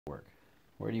Work.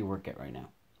 Where do you work at right now?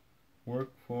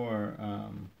 Work for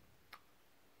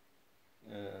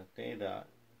DADOT.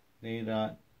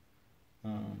 DADOT.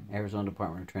 Arizona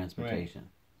Department of Transportation.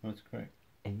 Right. That's correct.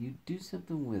 And you do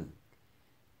something with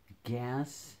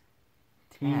gas,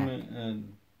 fuel.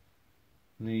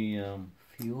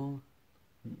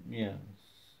 Yeah,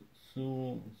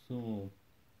 Sewell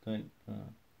type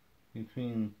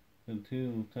between the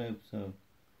two types of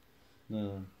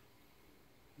the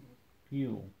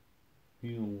fuel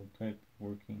type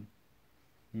working,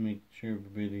 make sure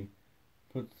everybody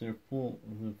puts their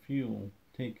the fuel,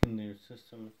 take in their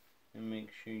system, and make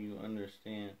sure you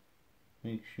understand,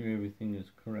 make sure everything is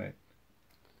correct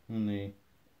when they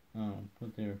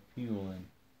put their fuel in.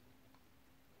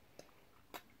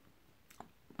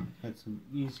 That's an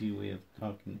easy way of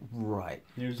talking. Right.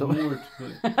 There's more to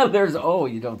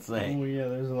it. You don't say. Oh yeah,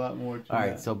 there's a lot more to it. All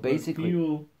right, so basically,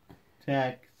 fuel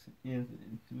tax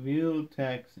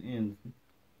and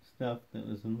stuff that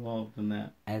was involved in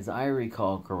that. as I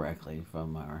recall correctly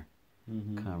from our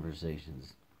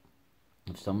conversations,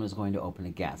 if someone is going to open a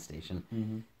gas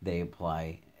station, they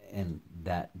apply, and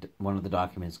that one of the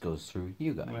documents goes through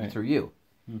you guys, right. through you.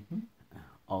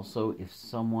 Also, if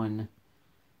someone,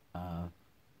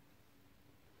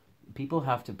 people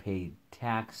have to pay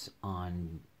tax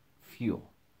on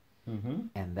fuel,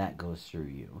 and that goes through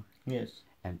you. Yes.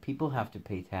 And people have to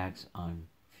pay tax on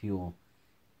fuel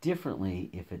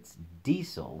differently if it's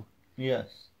diesel.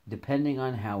 Yes. Depending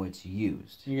on how it's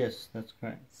used. Yes, that's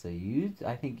correct. So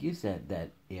I think you said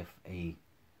that if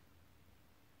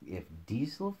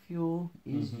diesel fuel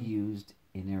is used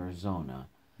in Arizona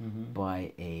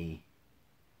by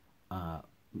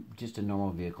just a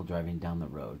normal vehicle driving down the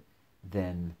road,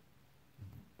 then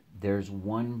there's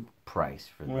one price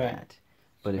for that.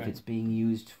 But if it's being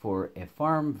used for a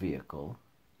farm vehicle,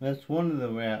 that's one of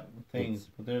the things.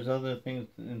 But there's other things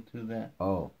into that.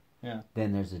 Oh. Yeah.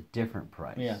 Then there's a different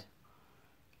price. Yeah.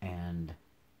 And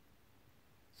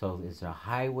so it's a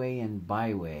highway and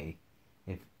byway.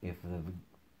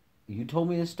 You told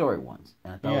me this story once,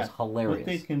 and I thought it was hilarious. What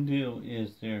they can do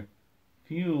is their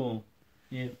fuel,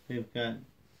 if they've got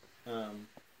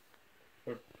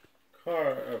for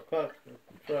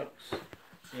trucks,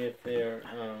 if their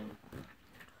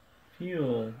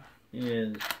fuel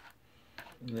is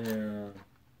their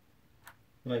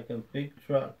like a big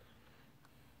truck,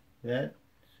 that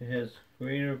has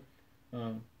greater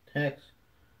tax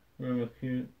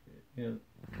ramifications.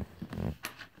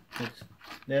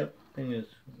 That thing is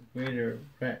greater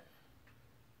types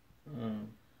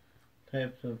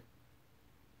of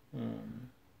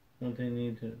what they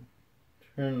need to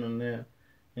turn on that,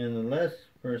 and the less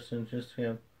person just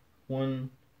have one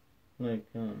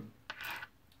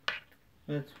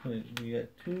that's what you got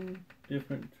two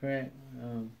different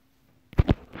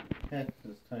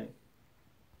taxes type.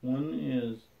 One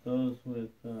is those with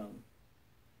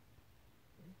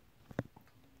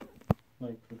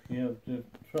like if you have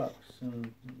different trucks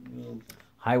and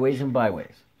highways and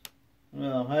byways.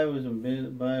 Well, highways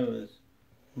and byways,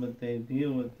 but they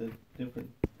deal with the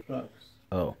different trucks.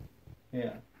 Oh.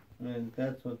 Yeah, I mean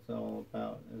that's what it's all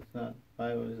about. It's not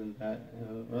byways and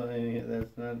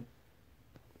that's not.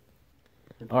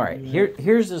 All right,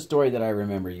 here's the story that I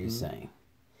remember you saying.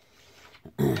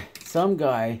 Some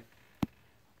guy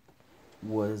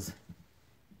was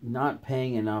not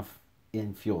paying enough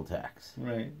in fuel tax.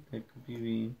 Right, that could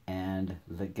be. And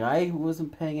the guy who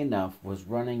wasn't paying enough was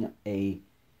running a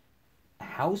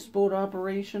houseboat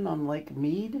operation on Lake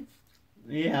Mead.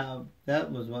 Yeah,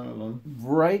 that was one of them.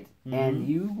 Right, and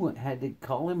you had to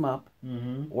call him up,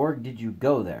 or did you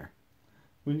go there?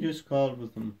 We just called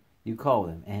with him. You called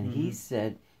him, and he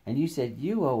said, and you said,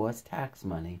 you owe us tax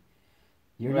money.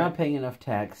 You're not paying enough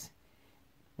tax.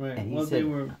 Right. And he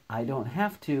said, I don't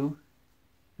have to.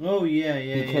 Oh, yeah.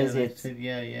 Because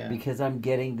yeah. Because I'm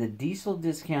getting the diesel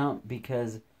discount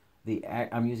because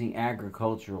I'm using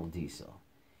agricultural diesel.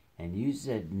 And you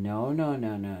said, no.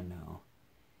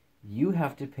 You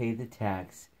have to pay the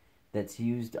tax that's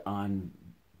used on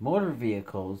motor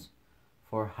vehicles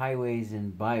for highways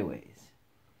and byways.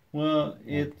 Well,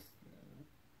 it's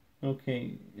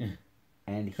okay.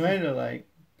 And kind of like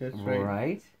that's right.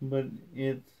 Right. But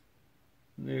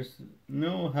there's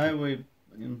no highway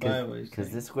and byways.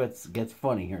 Because this gets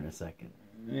funny here in a second.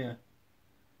 Yeah.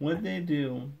 What they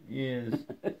do is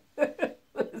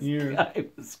this guy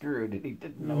was screwed and he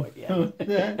didn't know it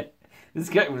yet. This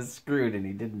guy was screwed and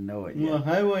he didn't know it yet. Well,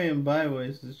 highway and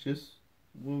byways is just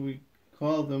what we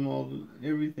call them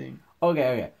everything.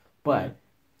 Okay. But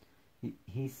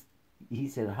he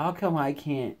said, how come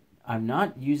I'm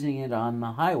not using it on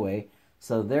the highway,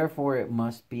 so therefore it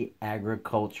must be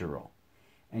agricultural.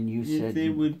 And you if said... they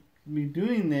would be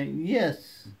doing that,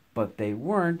 yes. But they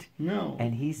weren't. No.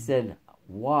 And he said,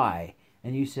 why?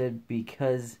 And you said,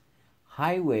 because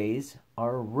highways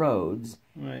are roads.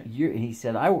 Right. And he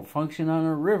said, I will function on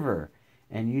a river.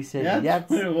 And you said, that's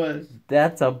what it was.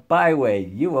 That's a byway.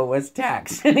 You owe us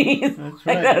tax. And he's that's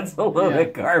like, right. That's a load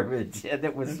of garbage. And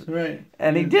it was, that's right.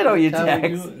 And he did owe you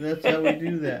tax. That's how we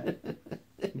do that.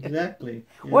 Exactly.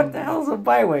 What the hell's a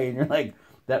byway? And you're like,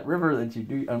 that river that you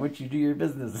do on which you do your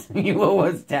business. You owe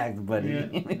us tax, buddy. Yeah,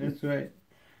 that's right.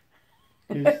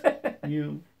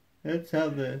 That's how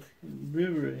the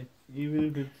river, even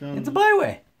if it's on... It's a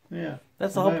byway. Yeah.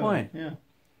 That's the whole point. Yeah.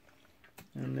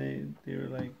 And they were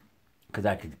like... Because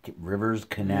I could get rivers,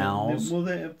 canals.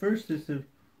 At first they said,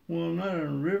 well, I'm not on a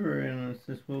river. And I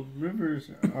says, well, rivers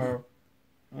are,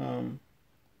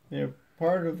 they're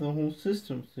part of the whole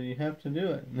system, so you have to do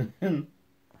it.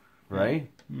 Right?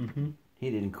 Mm-hmm. He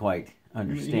didn't quite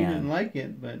understand. He didn't like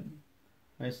it, but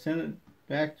I sent it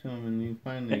back to him, and he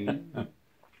finally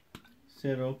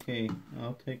said, okay,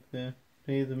 I'll pay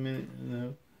the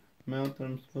amount that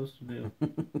I'm supposed to do.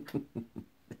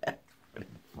 That's pretty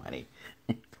funny.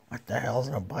 What the hell's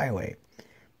a byway?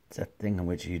 It's a thing in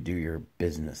which you do your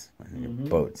business on your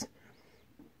boats.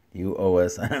 You owe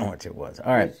us. I don't know what it was.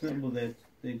 All right. It's simple that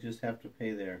they just have to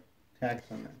pay their tax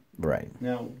on that. Right.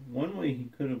 Now, one way he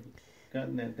could have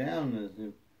gotten that down is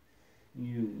if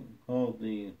you called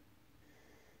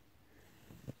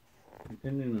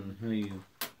depending on how you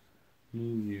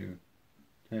move your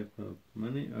type of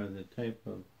money or the type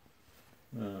of,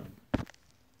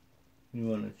 you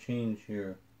want to change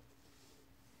your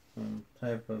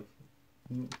type of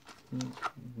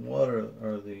water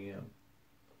or the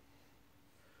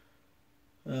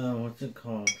what's it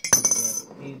called?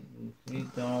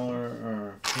 $8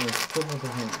 or there's a couple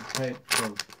different types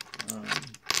of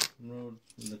road.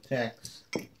 The tax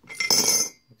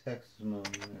is on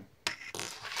there.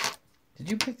 Did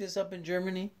you pick this up in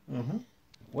Germany? Mm-hmm.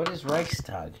 What is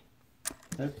Reichstag?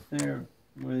 That's their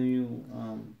where you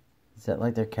Is that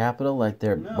like their capital, like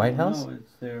their White House? No,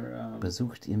 it's their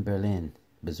Besucht in Berlin.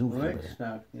 Besucht in Berlin.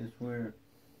 Reichstag is where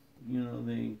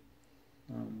they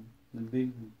the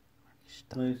big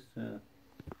place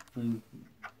in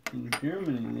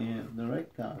Germany they have the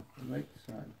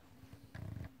Reichstag.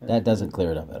 That doesn't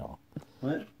clear it up at all.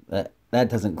 What? That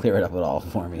doesn't clear it up at all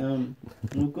for me.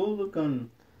 Well, go look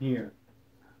on here.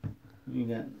 We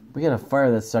gotta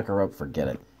fire this sucker up. Forget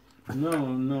it.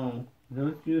 No.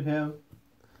 Don't you have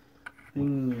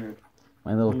thing in your...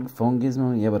 My little phone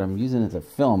gizmo? Yeah, but I'm using it to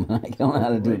film, and I don't know how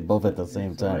to do it both at the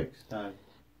same time.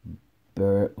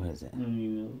 What is it?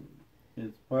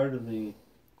 It's part of the...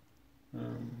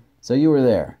 So you were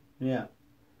there? Yeah.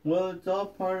 Well, it's all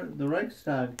part of... The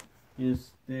Reichstag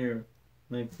is their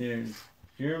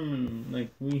German... Like,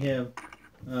 we have,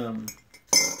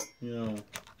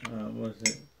 what's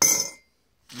it?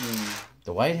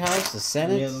 The White House? The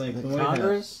Senate? Yeah, like the White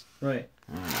Congress? House. Right.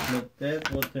 But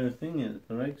that's what their thing is.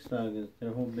 The Reichstag is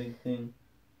their whole big thing.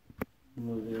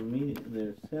 Was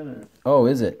their center. Oh,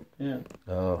 is it? Yeah.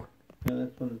 Oh. Yeah,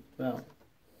 that's what it's about.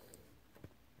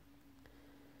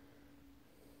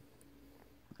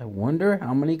 I wonder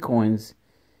how many countries'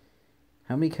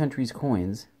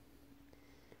 coins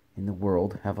in the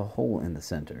world have a hole in the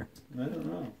center. I don't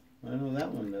know. I know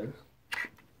that one does.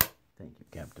 Thank you,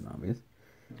 Captain Obvious.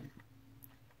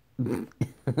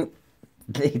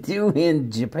 They do in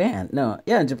Japan.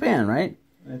 In Japan, right?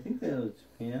 I think that was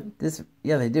Japan.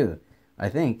 Yeah, they do. I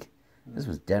think. This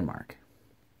was Denmark.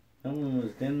 That one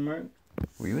was Denmark?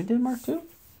 Were you in Denmark too?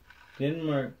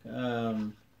 Denmark,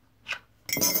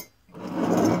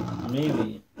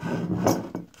 maybe.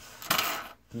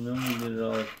 We did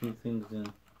all a few things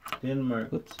in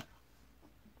Denmark. Whoops.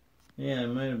 Yeah, I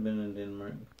might have been in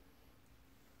Denmark.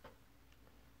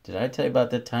 Did I tell you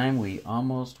about the time we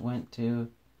almost went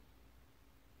to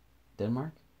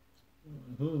Denmark?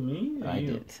 Who, me? I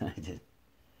did.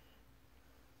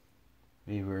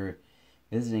 We were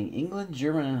visiting England,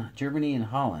 Germany, and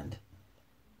Holland.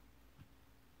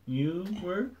 You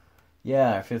were?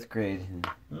 Yeah, our 5th grade.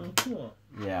 Oh, cool.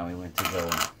 Yeah, we went to go.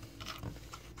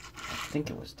 I think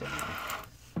it was Denmark.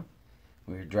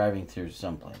 We were driving through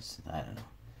someplace. I don't know.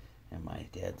 And my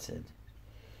dad said,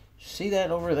 "See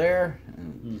that over there?"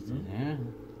 And said, yeah,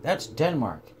 that's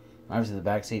Denmark. I was in the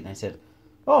back seat and I said,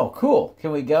 "Oh, cool.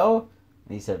 Can we go?"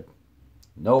 And he said,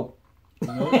 "Nope."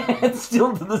 And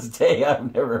still to this day,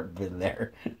 I've never been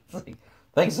there. It's like,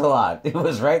 thanks a lot. It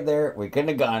was right there. We couldn't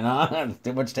have gone on.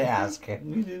 Too much to ask.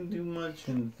 We didn't do much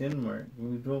in Denmark.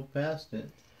 We drove past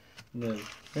it. The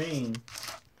train.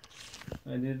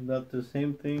 I did about the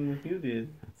same thing that you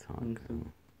did. That's all cool.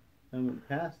 I went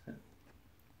past it.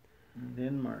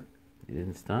 Denmark. You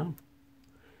didn't stop?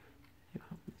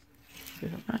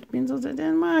 Means to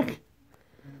Denmark.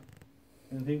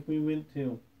 I think we went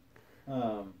to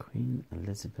Queen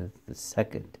Elizabeth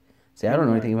II. See, I don't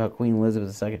know anything about Queen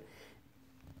Elizabeth II.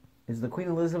 Is the Queen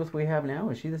Elizabeth we have now,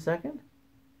 is she the second?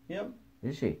 Yep.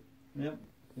 Is she? Yep.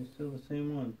 She's still the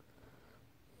same one.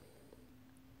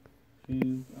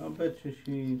 I'll bet you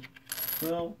she,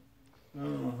 well, I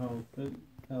don't know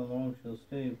how long she'll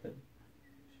stay, but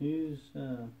she's,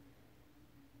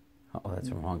 Oh, that's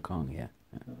from Hong Kong, yeah.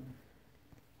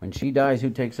 When she dies, who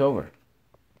takes over?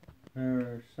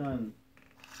 Her son,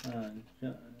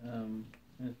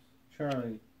 it's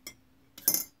Charlie.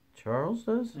 Charles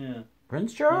does? Yeah.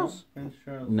 Prince Charles? Yeah, Prince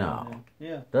Charles. No.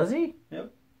 Yeah. Does he?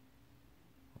 Yep.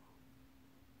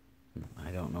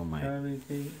 I don't know my... Charlie,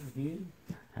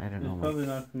 I don't know it's probably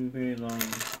not going to be very long.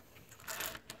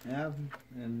 Yeah,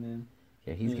 and then...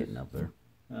 Yeah, he's getting up there.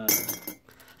 I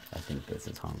think this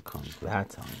is Hong Kong.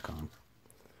 That's Hong Kong.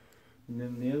 And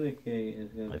then the other K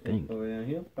is going to take over now.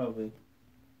 He'll probably...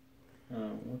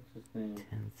 what's his name?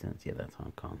 10 cents. Yeah, that's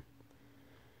Hong Kong.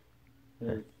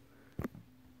 His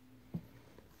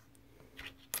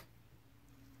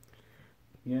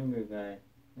younger guy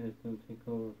is going to take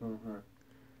over from her.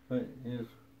 But his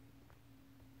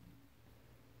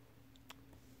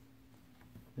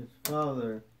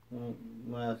father won't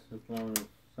last as long as his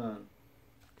son.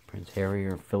 Prince Harry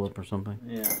or Philip or something?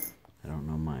 Yeah. I don't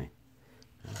know my...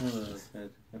 One of those guys. I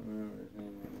can't remember his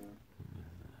name right now.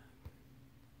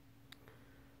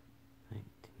 19.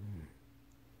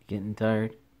 Getting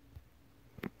tired?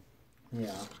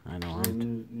 Yeah. I know. I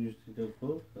usually go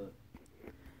close to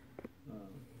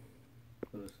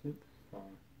go to sleep.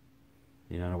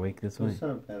 You're not awake this way? That's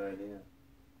not a bad idea.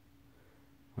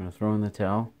 Want to throw in the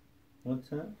towel? What's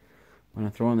that?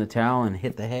 Want to throw in the towel and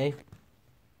hit the hay?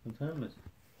 What time is it?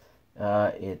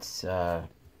 It's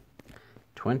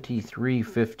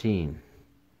 23:15.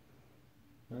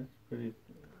 That's pretty...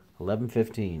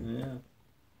 11:15. Yeah.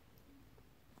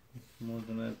 It's more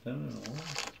than I've done in a while.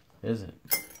 Is it?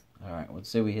 Alright, let's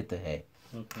say we hit the hay.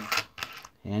 Okay.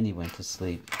 Andy went to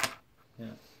sleep.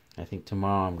 Yeah. I think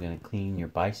tomorrow I'm going to clean your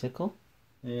bicycle.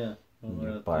 Yeah. And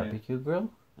your barbecue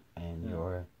grill. And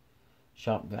your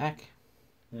shop vac.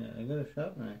 Yeah, I got a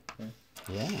shop vac.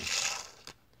 Yeah.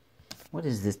 What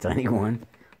is this tiny one?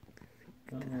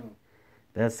 I don't know.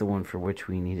 That's the one for which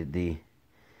we needed the...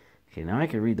 Okay, now I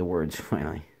can read the words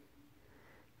finally.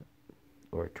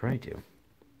 Or try to.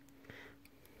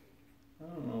 I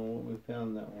don't know what we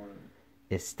found that one.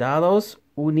 Estados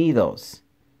Unidos.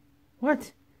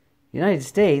 What? United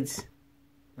States?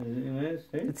 Is it United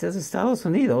States? It says Estados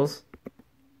Unidos.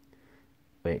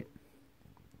 Wait.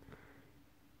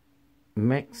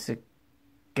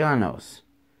 Mexicanos.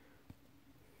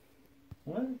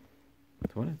 What?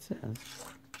 That's what it says.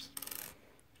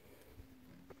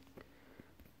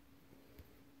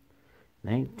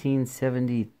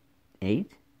 $1978.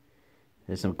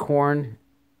 There's some corn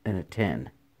and a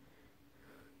 10.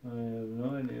 I have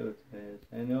no idea what that is.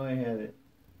 I know I had it.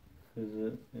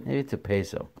 Maybe it's a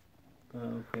peso.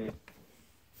 Oh, okay.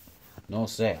 No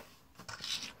sé.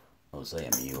 No sé,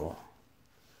 amigo.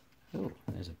 Oh,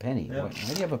 there's a penny. Yep. Why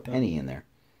do you have a penny in there?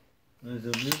 There's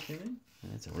a blue penny?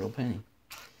 It's a real penny.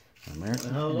 An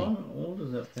American How penny. long old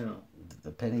is that penny?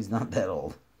 The penny's not that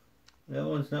old. That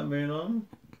one's not very long?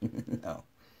 No.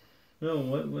 No,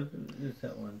 what is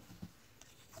that one?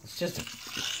 It's just a...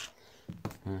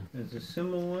 It's a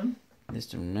symbol one?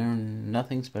 Just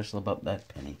nothing special about that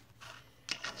penny.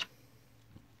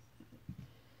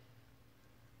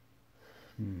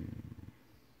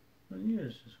 What year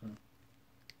is this one?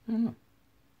 I don't know.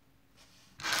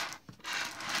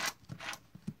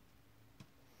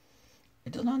 I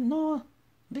do not know,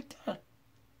 Victor.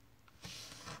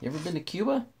 You ever been to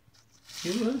Cuba?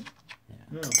 Cuba? Yeah.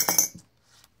 No.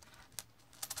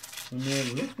 We may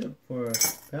have looked up for a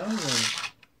pound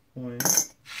coin.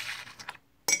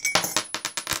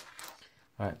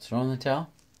 Alright, throw in the towel.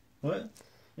 What?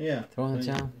 Yeah. Throw in the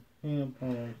towel. Hang up all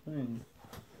those things.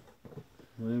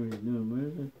 Whatever you're doing, where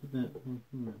did I put that?